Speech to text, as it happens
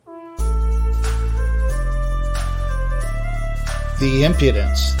The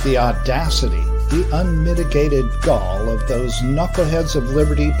impudence, the audacity, the unmitigated gall of those knuckleheads of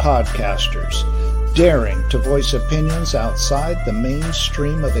liberty podcasters, daring to voice opinions outside the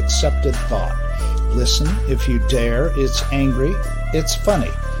mainstream of accepted thought. Listen if you dare. It's angry, it's funny,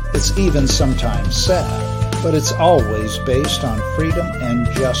 it's even sometimes sad, but it's always based on freedom and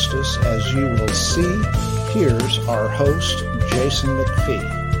justice, as you will see. Here's our host, Jason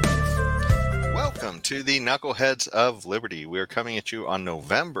McPhee. Welcome to the Knuckleheads of Liberty. We are coming at you on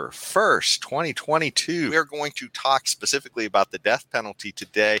November 1st, 2022. We are going to talk specifically about the death penalty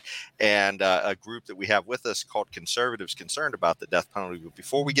today and a group that we have with us called Conservatives Concerned About the Death Penalty. But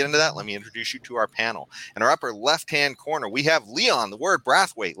before we get into that, let me introduce you to our panel. In our upper left-hand corner, we have Leon, the word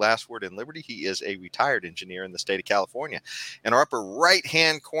Brathwaite, last word in Liberty. He is a retired engineer in the state of California. In our upper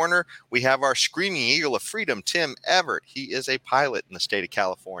right-hand corner, we have our screaming eagle of freedom, Tim Everett. He is a pilot in the state of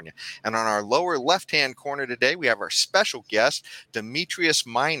California. And on our lower left-hand corner today, we have our special guest, Demetrius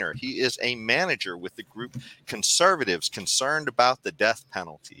Minor. He is a manager with the group Conservatives Concerned About the Death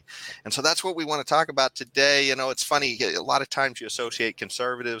Penalty. And so that's what we want to talk about today. You know, it's funny, a lot of times you associate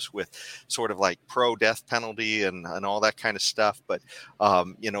conservatives with sort of like pro-death penalty and all that kind of stuff. But,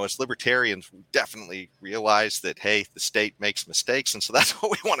 you know, as libertarians, we definitely realize that, hey, the state makes mistakes. And so that's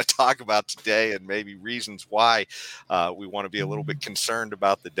what we want to talk about today, and maybe reasons why we want to be a little bit concerned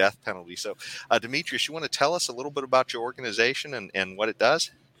about the death penalty. So, Demetrius, you want to tell us a little bit about your organization and what it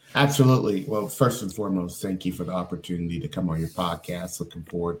does? Absolutely. Well, first and foremost, thank you for the opportunity to come on your podcast. Looking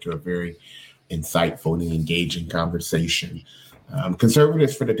forward to a very insightful and engaging conversation.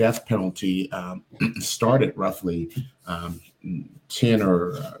 Conservatives for the Death Penalty started roughly 10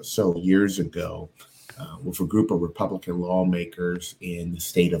 or so years ago with a group of Republican lawmakers in the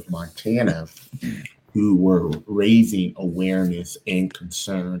state of Montana who were raising awareness and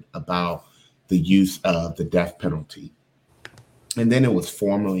concern about the use of the death penalty. And then it was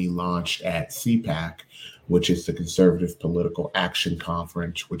formally launched at CPAC, which is the Conservative Political Action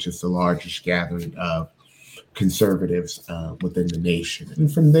Conference, which is the largest gathering of conservatives within the nation.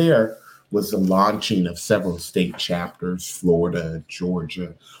 And from there was the launching of several state chapters, Florida,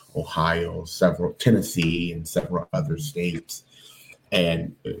 Georgia, Ohio, several Tennessee, and several other states.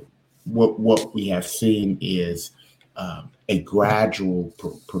 And what we have seen is a gradual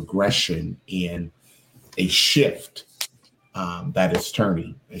progression in a shift that is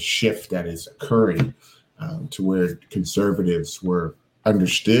turning, a shift that is occurring to where conservatives were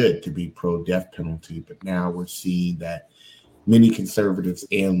understood to be pro-death penalty, but now we're seeing that many conservatives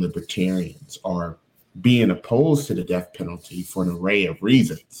and libertarians are being opposed to the death penalty for an array of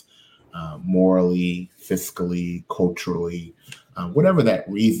reasons, morally, fiscally, culturally, whatever that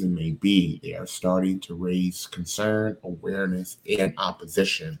reason may be. They are starting to raise concern, awareness, and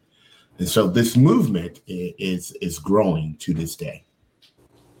opposition. And so this movement is growing to this day.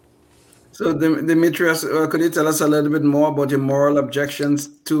 So, Demetrius, could you tell us a little bit more about your moral objections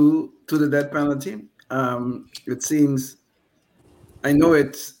to the death penalty? It seems, I know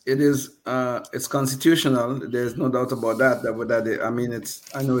it's constitutional. There's no doubt about that.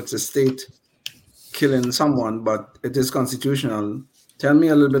 I know it's a state killing someone, but it is constitutional. Tell me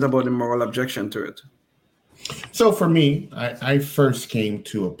a little bit about the moral objection to it. So for me, I first came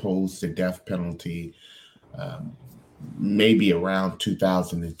to oppose the death penalty maybe around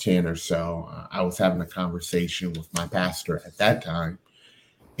 2010 or so. I was having a conversation with my pastor at that time,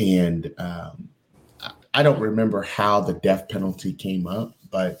 and I don't remember how the death penalty came up,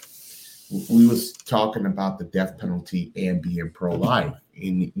 but we was talking about the death penalty and being pro-life.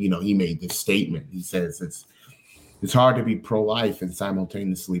 And, you know, he made this statement. He says it's hard to be pro-life and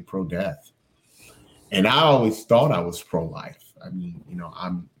simultaneously pro-death. And I always thought I was pro-life. I mean, you know,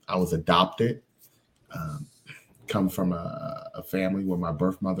 I was adopted, come from a family where my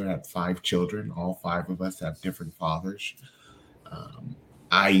birth mother had 5 children. All 5 of us have different fathers.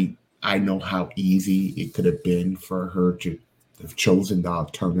 I know how easy it could have been for her to have chosen the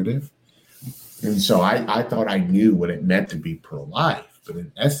alternative. And so I thought I knew what it meant to be pro-life, but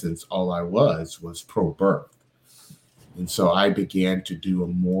in essence, all I was pro-birth. And so I began to do a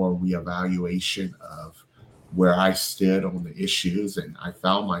more reevaluation of where I stood on the issues, and I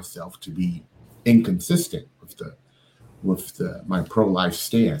found myself to be inconsistent with my pro-life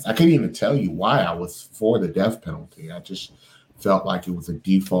stance. I couldn't even tell you why I was for the death penalty. I just felt like it was a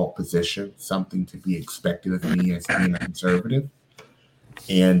default position, something to be expected of me as being a conservative.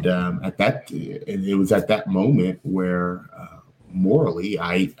 And it was at that moment where morally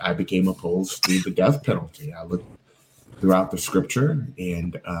I became opposed to the death penalty. I looked throughout the scripture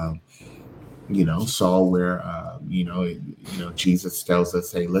and saw where Jesus tells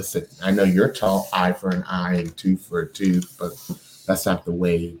us, hey, listen, I know you're taught eye for an eye and tooth for a tooth, but that's not the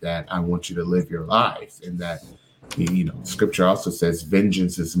way that I want you to live your life. And that, scripture also says,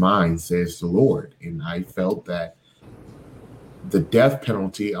 vengeance is mine, says the Lord. And I felt that the death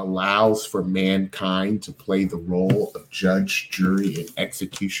penalty allows for mankind to play the role of judge, jury, and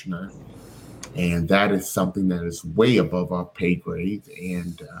executioner. And that is something that is way above our pay grade.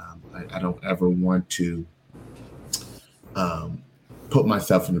 And I don't ever want to put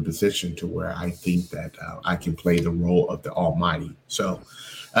myself in a position to where I think that I can play the role of the Almighty. So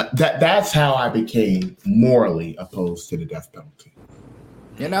that's how I became morally opposed to the death penalty.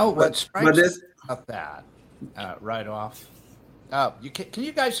 You know what strikes me about that right off? Can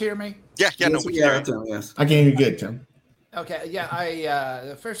you guys hear me? Yeah, no, we can hear you. Tim, yes. I can hear you good, Tim. Okay, yeah,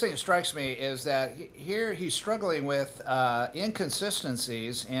 the first thing that strikes me is that here he's struggling with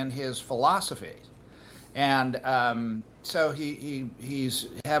inconsistencies in his philosophy. And so he's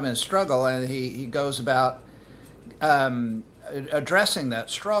having a struggle, and he goes about addressing that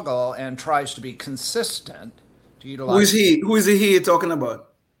struggle and tries to be consistent to utilize. Who is he talking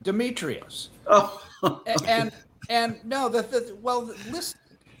about? Demetrius. Oh. and no, listen.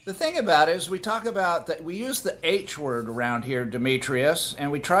 The thing about it is we talk about that we use the H word around here, Demetrius,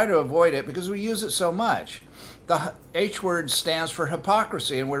 and we try to avoid it because we use it so much. The H word stands for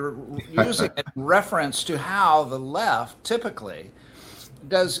hypocrisy, and we're using it in reference to how the left typically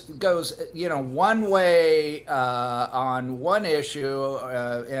goes one way on one issue,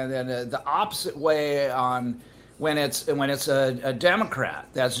 and then the opposite way on when it's a Democrat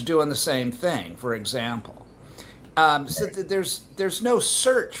that's doing the same thing, for example. So there's no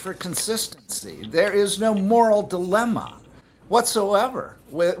search for consistency. There is no moral dilemma whatsoever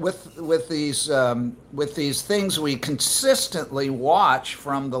with these things we consistently watch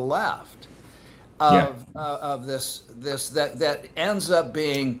from the left of this that ends up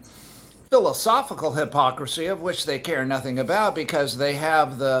being philosophical hypocrisy, of which they care nothing about because they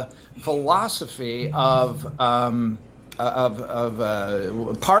have the philosophy of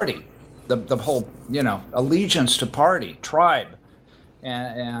party. The whole, allegiance to party, tribe,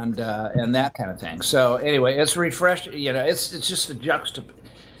 and that kind of thing. So anyway, it's refreshing. It's just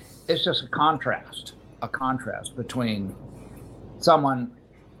it's just a contrast between someone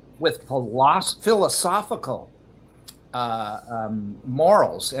with philosophical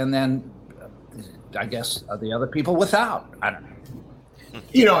morals, and then I guess the other people without. I don't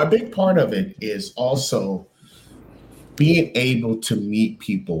know. A big part of it is also being able to meet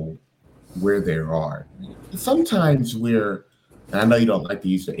people where they are. Sometimes and I know you don't like to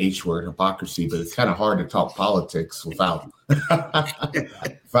use the H word, hypocrisy, but it's kind of hard to talk politics without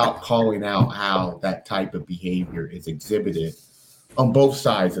calling out how that type of behavior is exhibited on both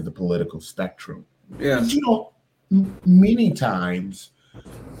sides of the political spectrum. Yeah. Many times,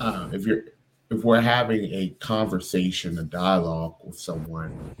 if we're having a conversation, a dialogue with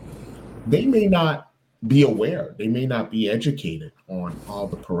someone, they may not be aware. They may not be educated on all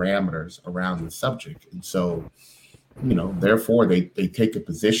the parameters around the subject. And so, therefore they take a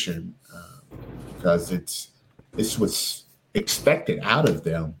position because it's what's expected out of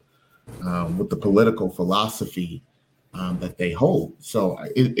them with the political philosophy that they hold. So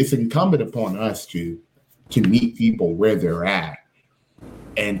it's incumbent upon us to meet people where they're at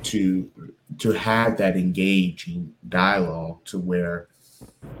and to have that engaging dialogue to where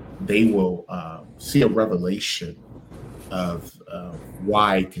they will see a revelation of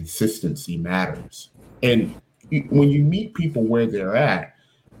why consistency matters. And when you meet people where they're at,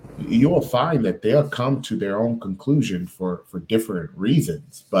 you'll find that they'll come to their own conclusion for different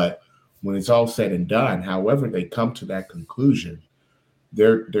reasons. But when it's all said and done, however they come to that conclusion,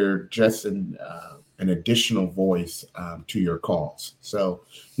 they're just an additional voice to your cause. So,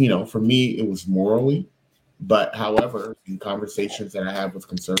 for me, it was morally. But however, in conversations that I have with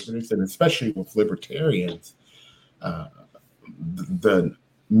conservatives and especially with libertarians, the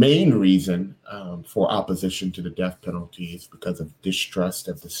main reason for opposition to the death penalty is because of distrust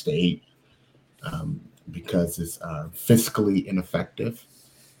of the state, because it's fiscally ineffective.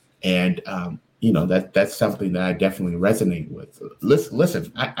 And, that's something that I definitely resonate with.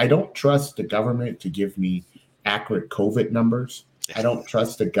 Listen, I don't trust the government to give me accurate COVID numbers. I don't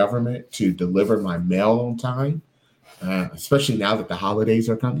trust the government to deliver my mail on time, especially now that the holidays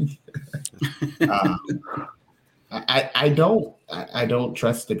are coming. I don't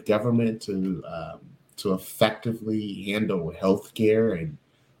trust the government to effectively handle healthcare and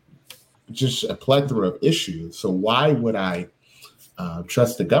just a plethora of issues. So why would I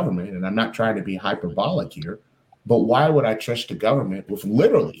trust the government? And I'm not trying to be hyperbolic here, but why would I trust the government with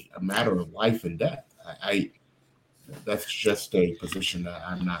literally a matter of life and death? That's just a position that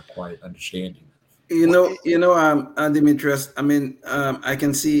I'm not quite understanding. Demetrius. I mean, I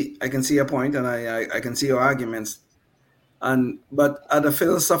can see your point, and I can see your arguments. But at a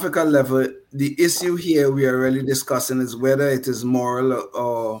philosophical level, the issue here we are really discussing is whether it is moral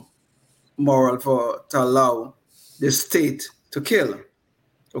or moral to allow the state to kill.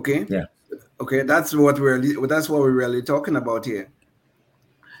 Okay. Yeah. Okay. That's what we're really talking about here.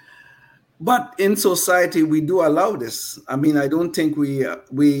 But in society, we do allow this. I mean, I don't think we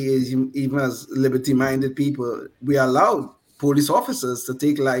even as liberty-minded people, we allow police officers to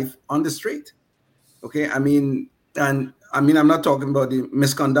take life on the street. Okay, I'm not talking about the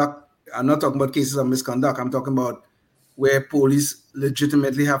misconduct. I'm not talking about cases of misconduct. I'm talking about where police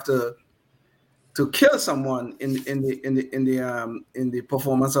legitimately have to kill someone in the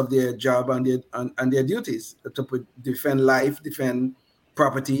performance of their job and their duties to defend life, defend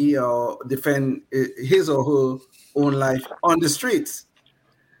property, or defend his or her own life on the streets.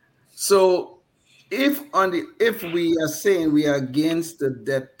 So if we are saying we are against the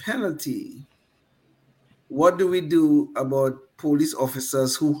death penalty, what do we do about police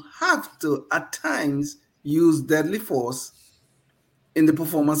officers who have to at times use deadly force in the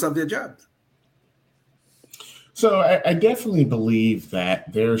performance of their jobs? So I definitely believe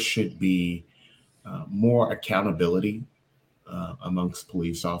that there should be more accountability amongst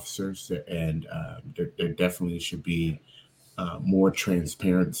police officers, and there definitely should be more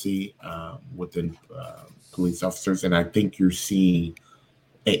transparency within police officers. And I think you're seeing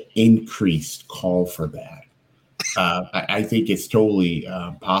an increased call for that. I think it's totally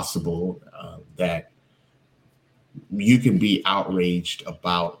possible that you can be outraged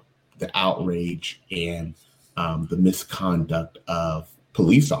about the outrage and the misconduct of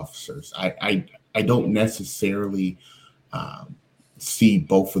police officers. I don't necessarily see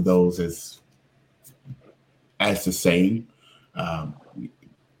both of those as the same.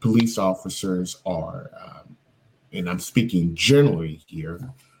 Police officers are, and I'm speaking generally here,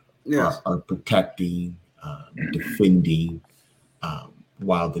 Yes. are protecting, defending,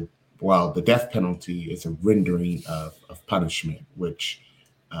 while the death penalty is a rendering of punishment, which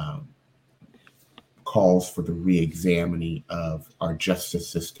calls for the re-examining of our justice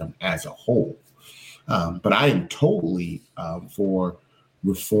system as a whole. But I am totally for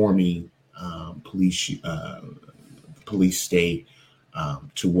reforming police state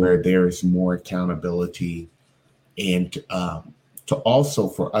to where there is more accountability, and to also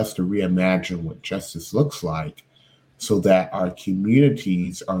for us to reimagine what justice looks like, so that our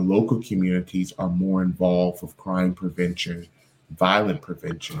communities, our local communities, are more involved with crime prevention, violent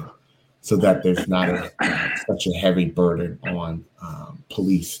prevention, so that there's not such a heavy burden on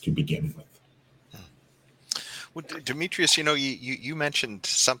police to begin with. Well, Demetrius, you mentioned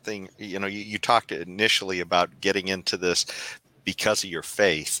something, you talked initially about getting into this because of your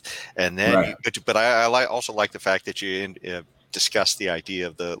faith. And then, right. But I also like the fact that you discussed the idea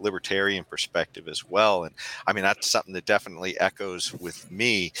of the libertarian perspective as well. And I mean, that's something that definitely echoes with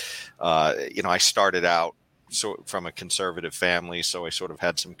me. I started out from a conservative family, so I sort of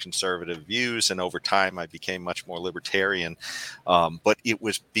had some conservative views, and over time I became much more libertarian. But it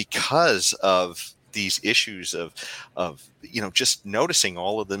was because of these issues of just noticing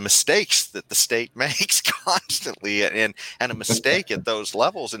all of the mistakes that the state makes constantly, and a mistake at those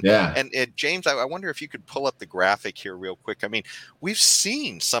levels. And yeah. And James, I wonder if you could pull up the graphic here real quick. I mean, we've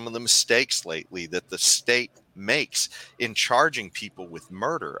seen some of the mistakes lately that the state makes in charging people with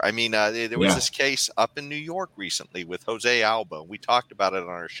murder. I mean, there was this case up in New York recently with Jose Alba. We talked about it on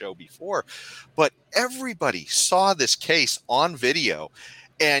our show before, but everybody saw this case on video.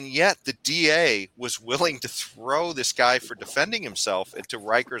 And yet the DA was willing to throw this guy for defending himself into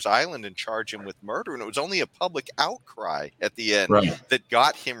Rikers Island and charge him with murder. And it was only a public outcry at the end that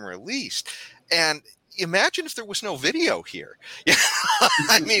got him released. And imagine if there was no video here.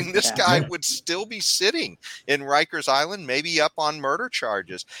 I mean, this guy would still be sitting in Rikers Island, maybe up on murder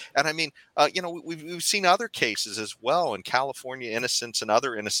charges. And I mean, we've seen other cases as well. And California Innocence and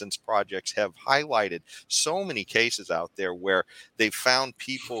other innocence projects have highlighted so many cases out there where they've found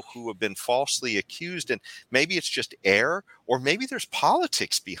people who have been falsely accused. And maybe it's just error, or maybe there's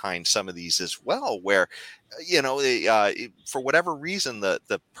politics behind some of these as well, where for whatever reason,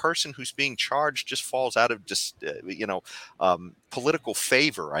 the person who's being charged just falls out of just political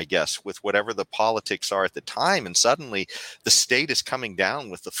favor, I guess, with whatever the politics are at the time, and suddenly the state is coming down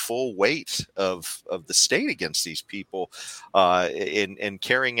with the full weight of the state against these people, and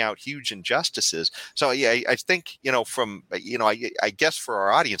carrying out huge injustices. So I think I guess for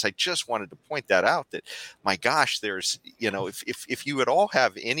our audience, I just wanted to point that out, that my gosh, there's if you at all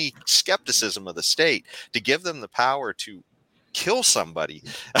have any skepticism of the state, to give them the power to kill somebody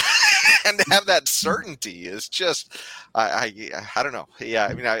and to have that certainty is just, I don't know. Yeah,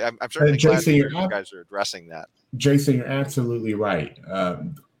 I mean, I'm certainly glad Jason, you guys are addressing that. Jason, you're absolutely right.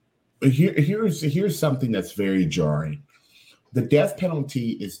 Here's something that's very jarring. The death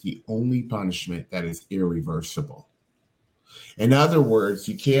penalty is the only punishment that is irreversible. In other words,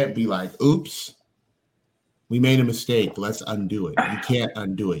 you can't be like, oops, we made a mistake, let's undo it. You can't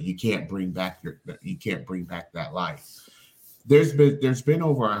undo it. You can't bring back that life. There's been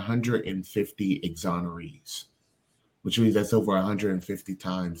over 150 exonerees, which means that's over 150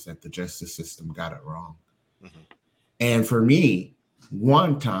 times that the justice system got it wrong. Mm-hmm. And for me,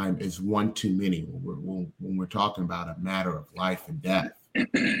 one time is one too many when we're talking about a matter of life and death.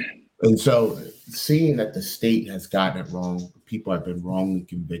 And so seeing that the state has gotten it wrong, people have been wrongly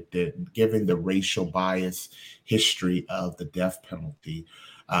convicted, and given the racial bias history of the death penalty,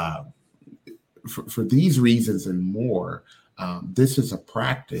 for these reasons and more, this is a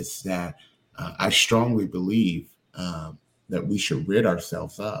practice that I strongly believe that we should rid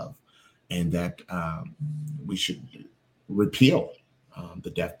ourselves of, and that we should repeal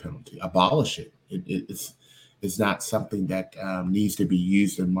the death penalty, abolish it. It's not something that needs to be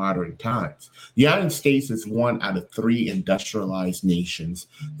used in modern times. The United States is one out of 3 industrialized nations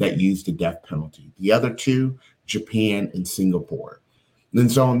that use the death penalty. The other 2, Japan and Singapore.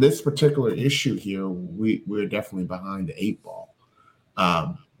 And so on this particular issue here, we're definitely behind the 8 ball.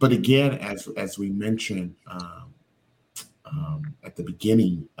 But again, as we mentioned at the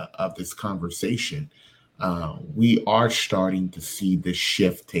beginning of this conversation, we are starting to see this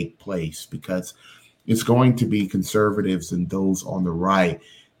shift take place, because it's going to be conservatives and those on the right.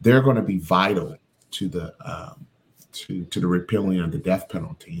 They're going to be vital to the repealing of the death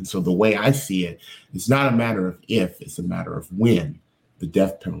penalty. And so the way I see it, it's not a matter of if, it's a matter of when the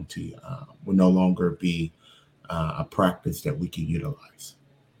death penalty will no longer be a practice that we can utilize.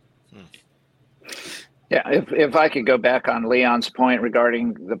 Yeah, if I could go back on Leon's point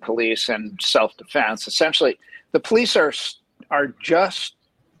regarding the police and self-defense, essentially the police are just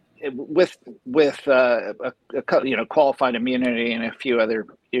with qualified immunity and a few other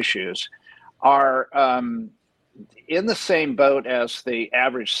issues, are in the same boat as the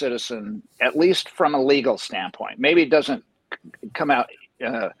average citizen, at least from a legal standpoint. Maybe it doesn't come out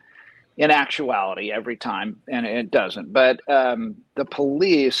in actuality every time, and it doesn't. But the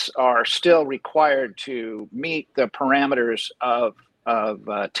police are still required to meet the parameters of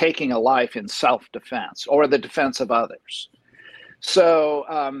taking a life in self-defense or the defense of others. So,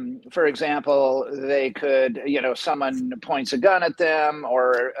 for example, they could, someone points a gun at them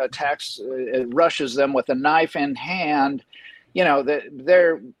or rushes them with a knife in hand.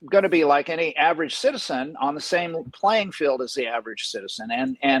 They're going to be like any average citizen on the same playing field as the average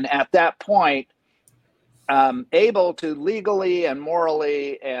citizen. And at that point, able to legally and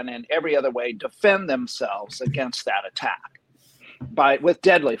morally and in every other way defend themselves against that attack with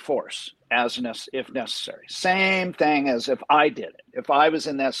deadly force if necessary. Same thing as if I did it, if I was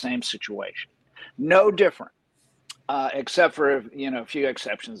in that same situation. No different, except for, a few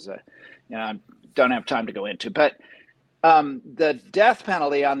exceptions that I don't have time to go into. But the death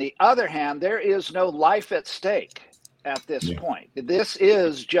penalty, on the other hand, there is no life at stake at this point. This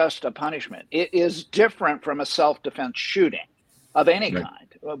is just a punishment. It is different from a self-defense shooting of any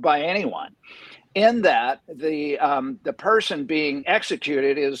kind by anyone, in that the person being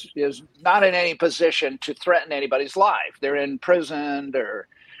executed is not in any position to threaten anybody's life. They're imprisoned or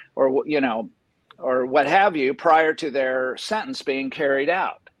what have you prior to their sentence being carried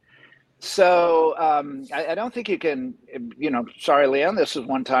out. So I don't think you can, sorry, Leon, this is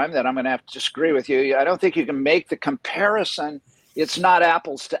one time that I'm going to have to disagree with you. I don't think you can make the comparison. It's not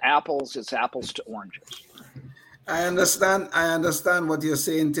apples to apples. It's apples to oranges. I understand what you're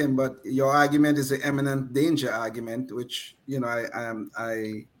saying, Tim, but your argument is an imminent danger argument, which,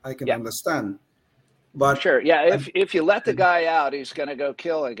 I can understand. But sure. Yeah. If you let the guy out, he's going to go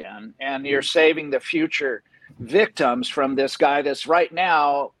kill again. And you're saving the future victims from this guy that's right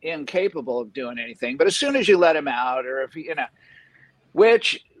now incapable of doing anything. But as soon as you let him out, or if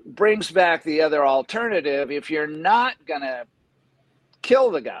which brings back the other alternative, if you're not going to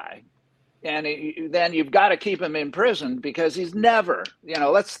kill the guy, and then you've got to keep him in prison because he's never,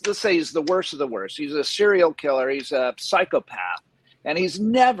 let's say he's the worst of the worst. He's a serial killer. He's a psychopath, and he's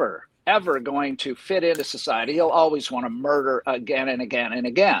never, ever going to fit into society. He'll always want to murder again and again and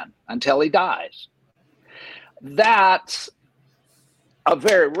again until he dies. That's a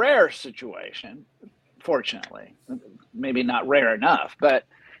very rare situation, fortunately. Maybe not rare enough, but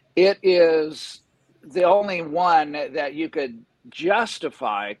it is the only one that you could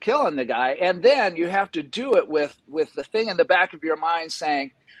justify killing the guy. And then you have to do it with the thing in the back of your mind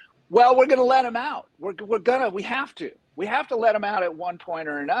saying, Well, we're going to let him out. We have to let him out at one point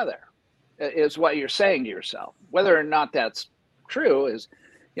or another, is what you're saying to yourself. Whether or not that's true is,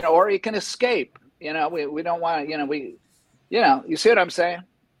 or he can escape. We don't want to, you see what I'm saying?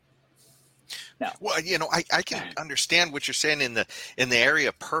 No. Well, I can understand what you're saying in the area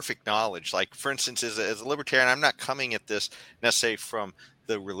of perfect knowledge. Like, for instance, as a libertarian, I'm not coming at this necessarily from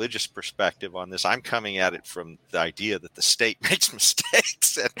the religious perspective on this. I'm coming at it from the idea that the state makes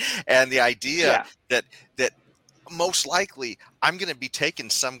mistakes, and the idea that most likely I'm going to be taking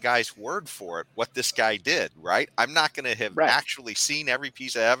some guy's word for it, what this guy did, right? I'm not going to have actually seen every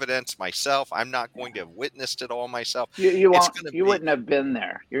piece of evidence myself. I'm not going to have witnessed it all myself. You wouldn't have been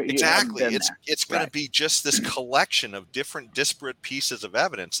there. Exactly. It's going to be just this collection of different disparate pieces of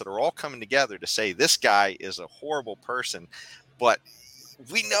evidence that are all coming together to say this guy is a horrible person. But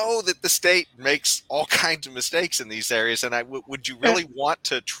we know that the state makes all kinds of mistakes in these areas, and would you really want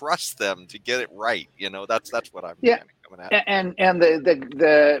to trust them to get it right? That's what I'm kind of coming at. And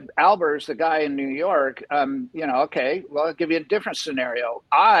the Albers, the guy in New York, okay, well, I'll give you a different scenario.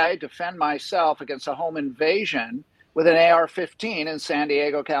 I defend myself against a home invasion with an AR-15 in San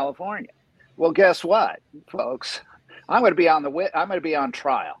Diego, California. Well, guess what, folks? I'm going to be on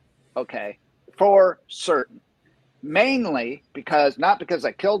trial, okay, for certain. Mainly not because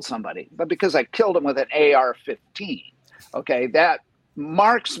I killed somebody, but because I killed him with an AR-15. Okay, that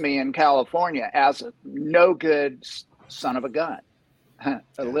marks me in California as a no good son of a gun,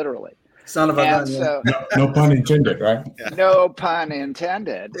 literally. Son of a gun. So, no pun intended, right? No pun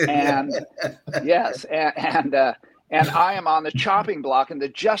intended. And yes, and I am on the chopping block, and the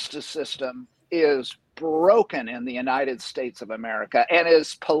justice system is broken in the United States of America and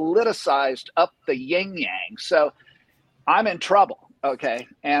is politicized up the yin yang. So I'm in trouble. Okay.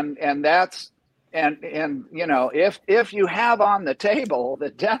 And that's, and if you have on the table the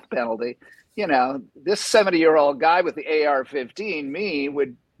death penalty, this 70-year-old guy with the AR-15, me,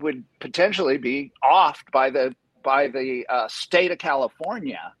 would potentially be offed by the state of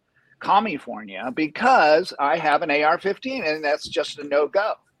California, California, because I have an AR-15, and that's just a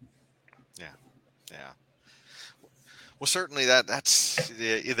no-go. Yeah. Well, certainly that's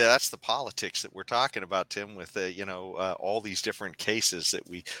the politics that we're talking about, Tim, with all these different cases that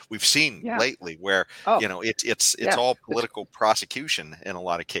we've seen lately, where it's all political prosecution in a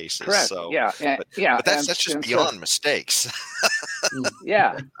lot of cases. Correct. So but that's just beyond mistakes.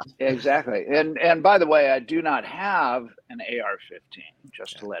 Yeah, exactly. And by the way, I do not have an AR-15,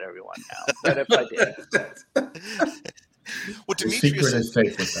 just to let everyone know. But if I did. Well, the secret is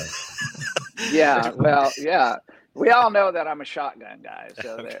safe with us. Yeah, well, yeah. We all know that I'm a shotgun guy,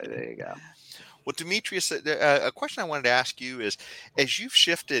 so there you go. Well, Demetrius, a question I wanted to ask you is, as you've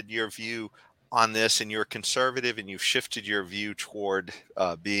shifted your view on this, and you're conservative, and you've shifted your view toward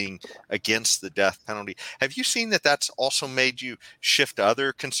being against the death penalty, have you seen that that's also made you shift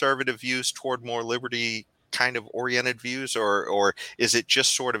other conservative views toward more liberty kind of oriented views, or is it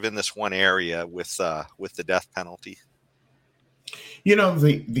just sort of in this one area with the death penalty?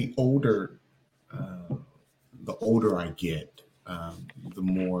 The older I get, the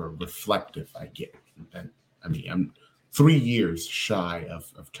more reflective I get. And I'm 3 years shy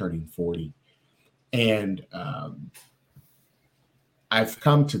of turning 40. And I've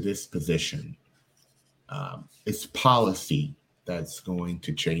come to this position. It's policy that's going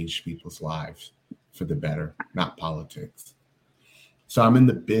to change people's lives for the better, not politics. So I'm in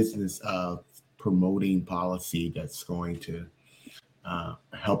the business of promoting policy that's going to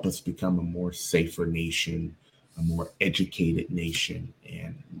help us become a more safer nation, a more educated nation,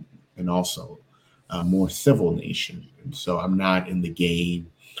 and also a more civil nation. And so I'm not in the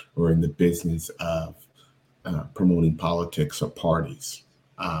game or in the business of promoting politics or parties.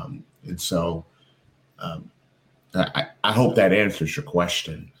 And so I hope that answers your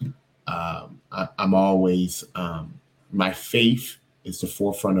question. I'm always, my faith is the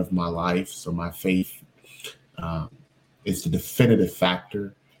forefront of my life. So my faith is the definitive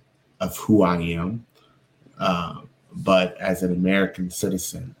factor of who I am. But as an American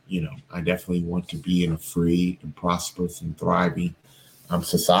citizen, I definitely want to be in a free and prosperous and thriving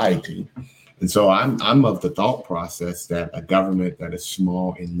society. And so I'm of the thought process that a government that is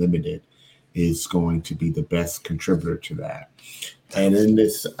small and limited is going to be the best contributor to that. And in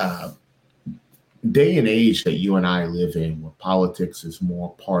this day and age that you and I live in, where politics is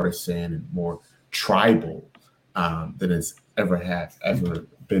more partisan and more tribal than it's ever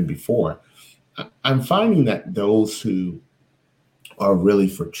been before, I'm finding that those who are really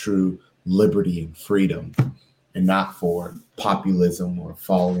for true liberty and freedom and not for populism or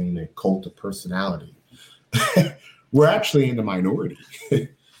following a cult of personality, we're actually in the minority.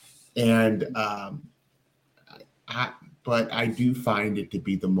 And but I do find it to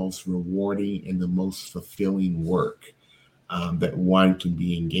be the most rewarding and the most fulfilling work that one can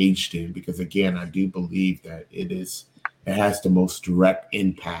be engaged in, because again, I do believe that it has the most direct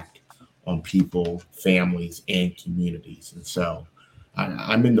impact on people, families, and communities. And so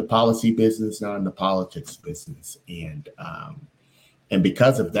I'm in the policy business, not in the politics business. And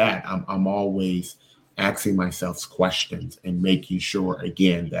because of that, I'm always asking myself questions and making sure,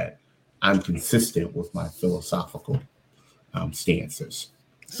 again, that I'm consistent with my philosophical stances.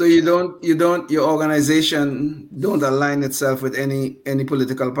 So your organization don't align itself with any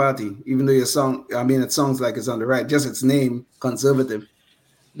political party, even though it sounds like it's on the right, just its name, conservative,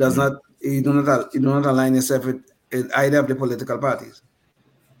 does not, you do not align yourself with either of the political parties.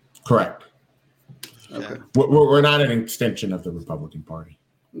 Correct. Okay. We're not an extension of the Republican Party.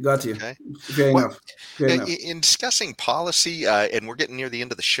 Got you. Okay. Fair enough. In discussing policy, and we're getting near the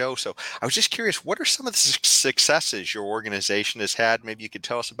end of the show, so I was just curious, what are some of the successes your organization has had? Maybe you could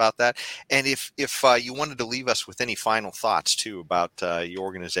tell us about that. And if you wanted to leave us with any final thoughts, too, about your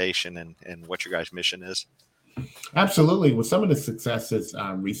organization and what your guys' mission is. Absolutely. Well, some of the successes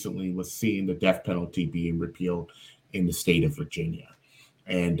recently was seeing the death penalty being repealed in the state of Virginia.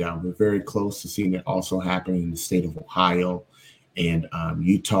 And we're very close to seeing it also happen in the state of Ohio. And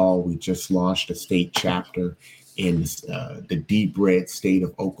Utah, we just launched a state chapter in the deep red state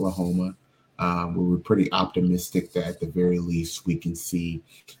of Oklahoma, where we're pretty optimistic that at the very least we can see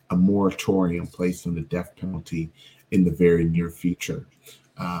a moratorium placed on the death penalty in the very near future.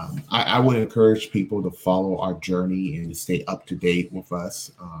 I would encourage people to follow our journey and to stay up to date with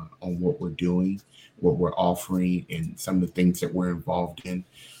us on what we're doing, what we're offering, and some of the things that we're involved in.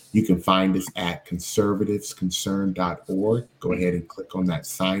 You can find us at conservativesconcern.org. Go ahead and click on that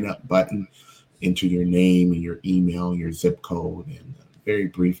sign up button, enter your name and your email, your zip code, and very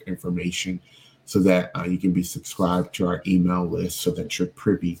brief information so that you can be subscribed to our email list so that you're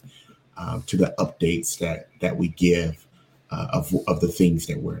privy to the updates that we give of the things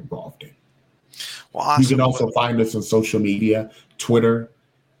that we're involved in. Well, awesome. You can also find us on social media, Twitter,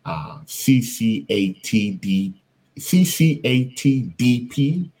 CCATDP,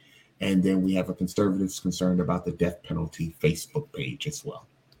 and then we have a Conservatives Concerned About the Death Penalty Facebook page as well.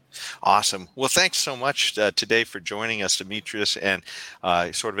 Awesome. Well, thanks so much today for joining us, Demetrius, and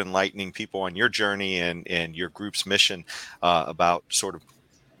sort of enlightening people on your journey and your group's mission about sort of,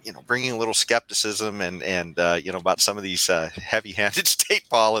 bringing a little skepticism and about some of these heavy-handed state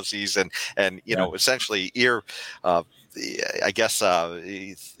policies and essentially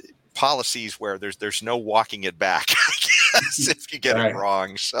policies where there's no walking it back, I guess, if you get it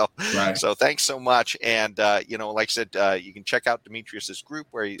wrong. So thanks so much. And, like I said, you can check out Demetrius's group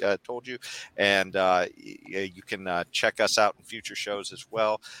where he told you, and you can check us out in future shows as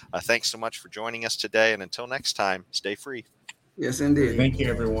well. Thanks so much for joining us today. And until next time, stay free. Yes, indeed. Thank you,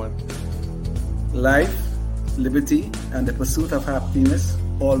 everyone. Life, liberty, and the pursuit of happiness,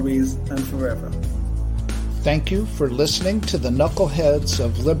 always and forever. Thank you for listening to the Knuckleheads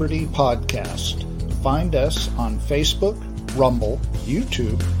of Liberty podcast. Find us on Facebook, Rumble,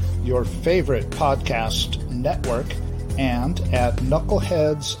 YouTube, your favorite podcast network, and at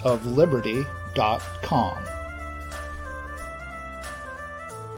knuckleheadsofliberty.com.